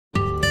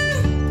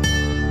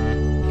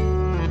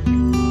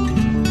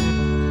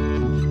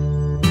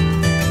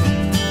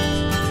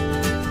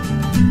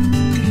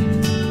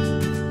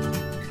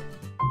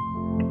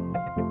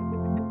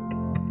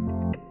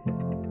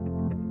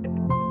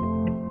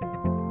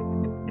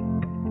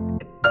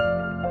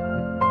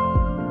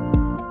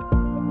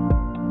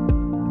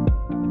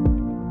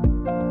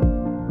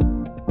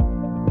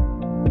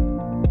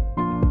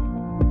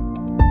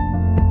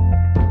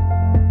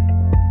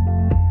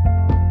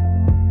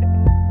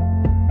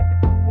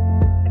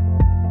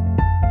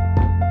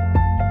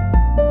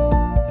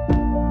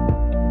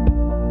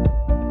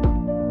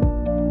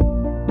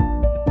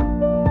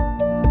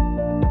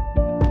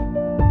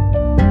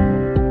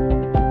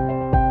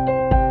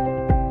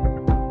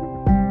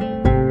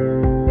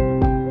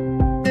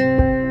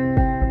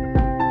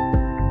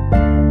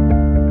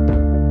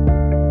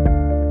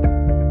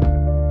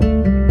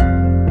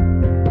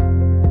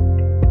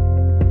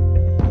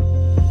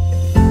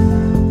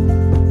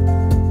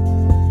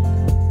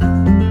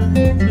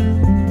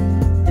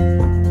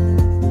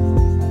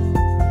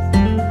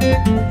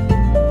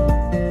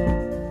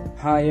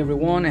Hi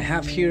everyone, I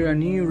have here a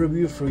new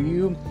review for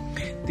you.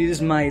 This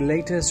is my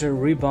latest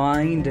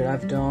rebind that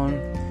I've done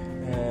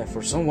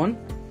for someone,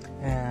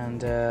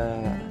 and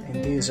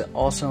in this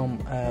awesome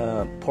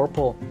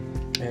purple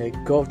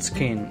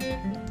goatskin,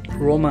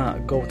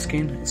 Roma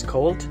goatskin it's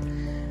called,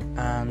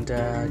 and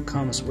it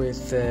comes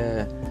with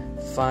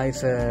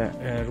 5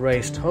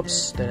 raised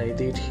hooks that I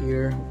did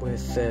here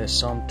with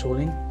some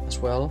tooling as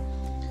well.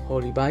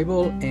 Holy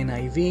Bible,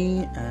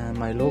 NIV, and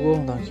my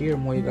logo down here,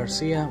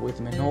 Garcia with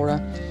menorah,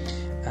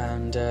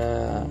 and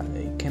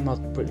it came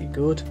out pretty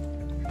good.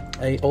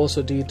 I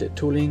also did the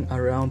tooling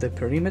around the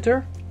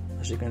perimeter,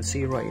 as you can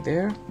see right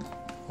there,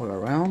 all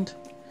around,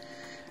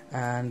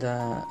 and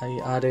I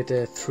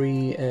added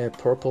 3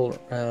 purple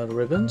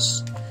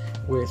ribbons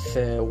with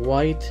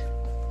white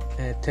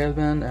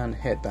tailband and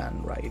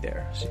headband right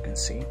there, as you can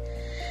see.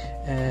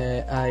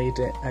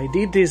 I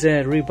did this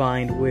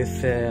rebind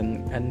with a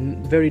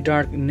very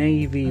dark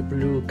navy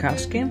blue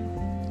calfskin.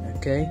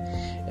 Okay,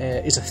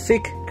 it's a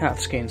thick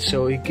calfskin,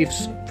 so it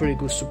gives pretty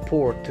good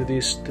support to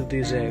this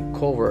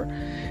cover,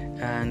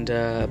 and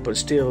but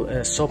still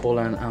supple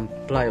and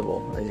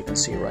pliable, as you can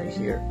see right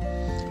here.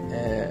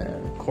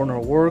 Corner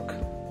work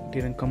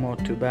didn't come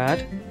out too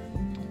bad,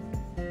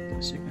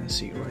 as you can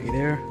see right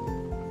there.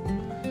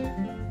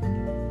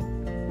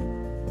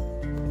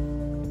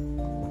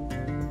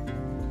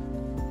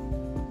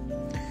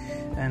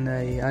 And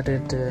I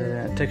added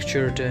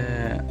textured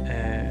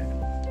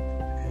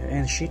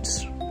end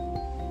sheets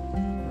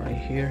right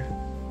here,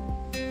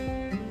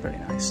 very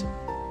nice.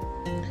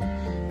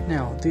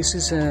 Now this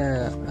is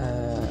a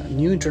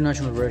new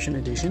international version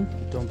edition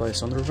done by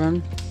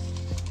Zondervan,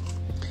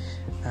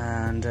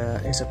 and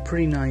it's a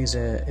pretty nice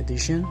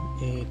edition.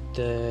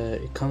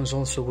 It comes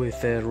also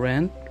with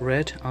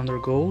red under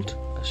gold,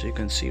 as you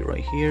can see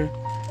right here.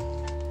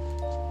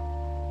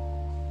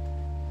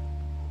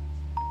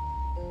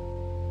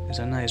 It's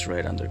a nice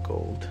red under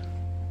gold.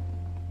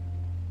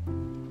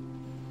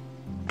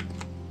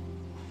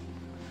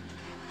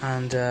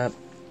 And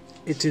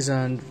it is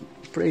a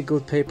pretty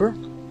good paper.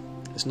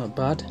 It's not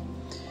bad.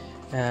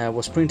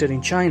 Was printed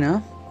in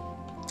China.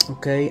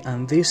 Okay,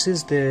 and this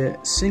is the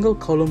single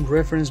column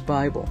reference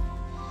Bible.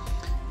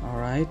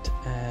 Alright,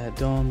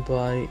 done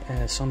by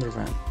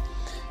Zondervan.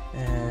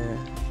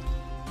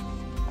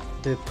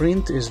 The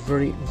print is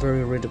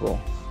very readable.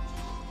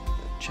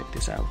 Check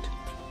this out.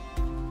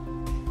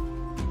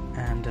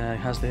 And it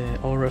has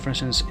all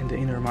references in the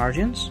inner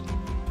margins.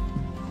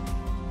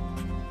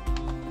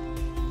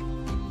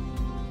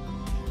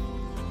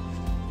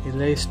 It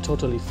lays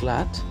totally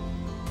flat,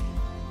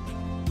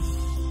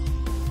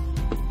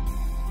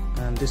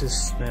 and this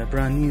is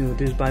brand new.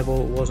 This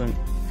Bible wasn't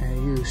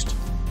used.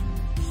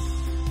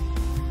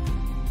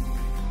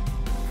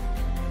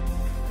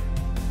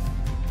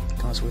 It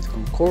comes with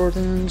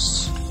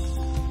concordance,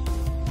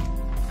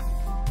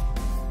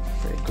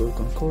 very good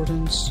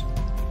concordance.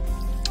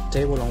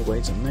 Table on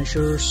weights and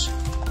measures.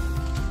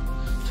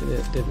 So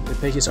the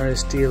pages are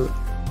still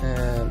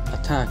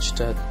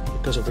attached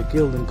because of the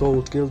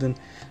gold gilding.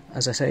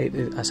 As I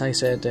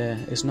said,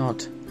 is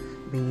not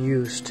being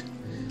used,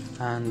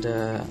 and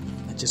I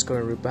just got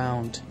a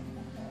rebound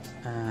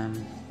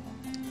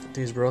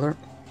this brother,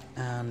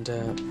 and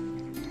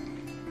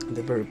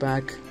the very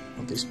back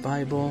of this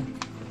Bible,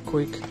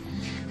 quick,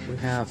 we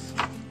have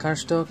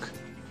cardstock,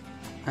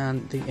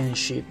 and the end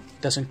sheet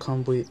doesn't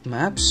come with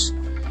maps.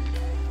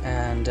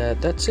 And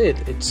that's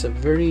it. It's a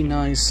very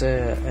nice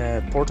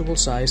portable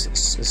size.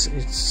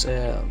 It's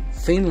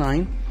thin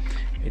line.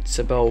 It's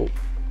about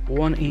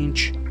 1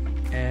 inch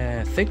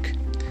thick,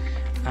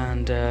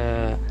 and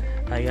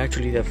I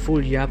actually the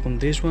full yap on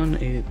this one.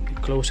 It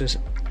closes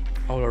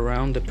all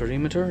around the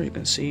perimeter. You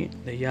can see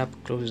the yap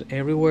closes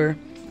everywhere,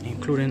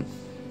 including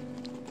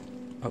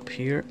up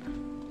here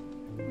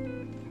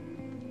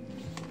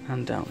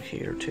and down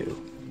here too.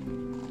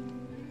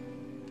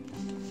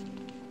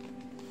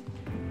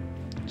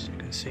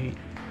 See,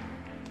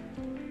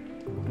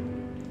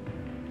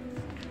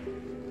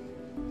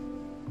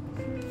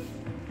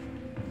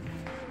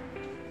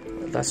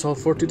 that's all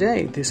for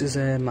today. This is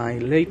my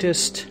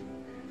latest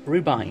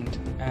rebind,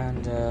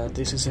 and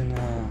this is in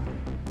a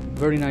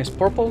very nice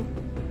purple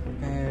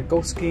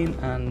goatskin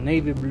and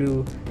navy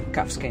blue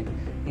calfskin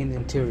in the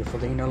interior for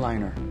the inner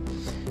liner.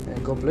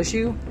 God bless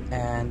you,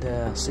 and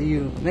see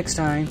you next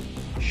time.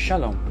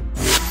 Shalom.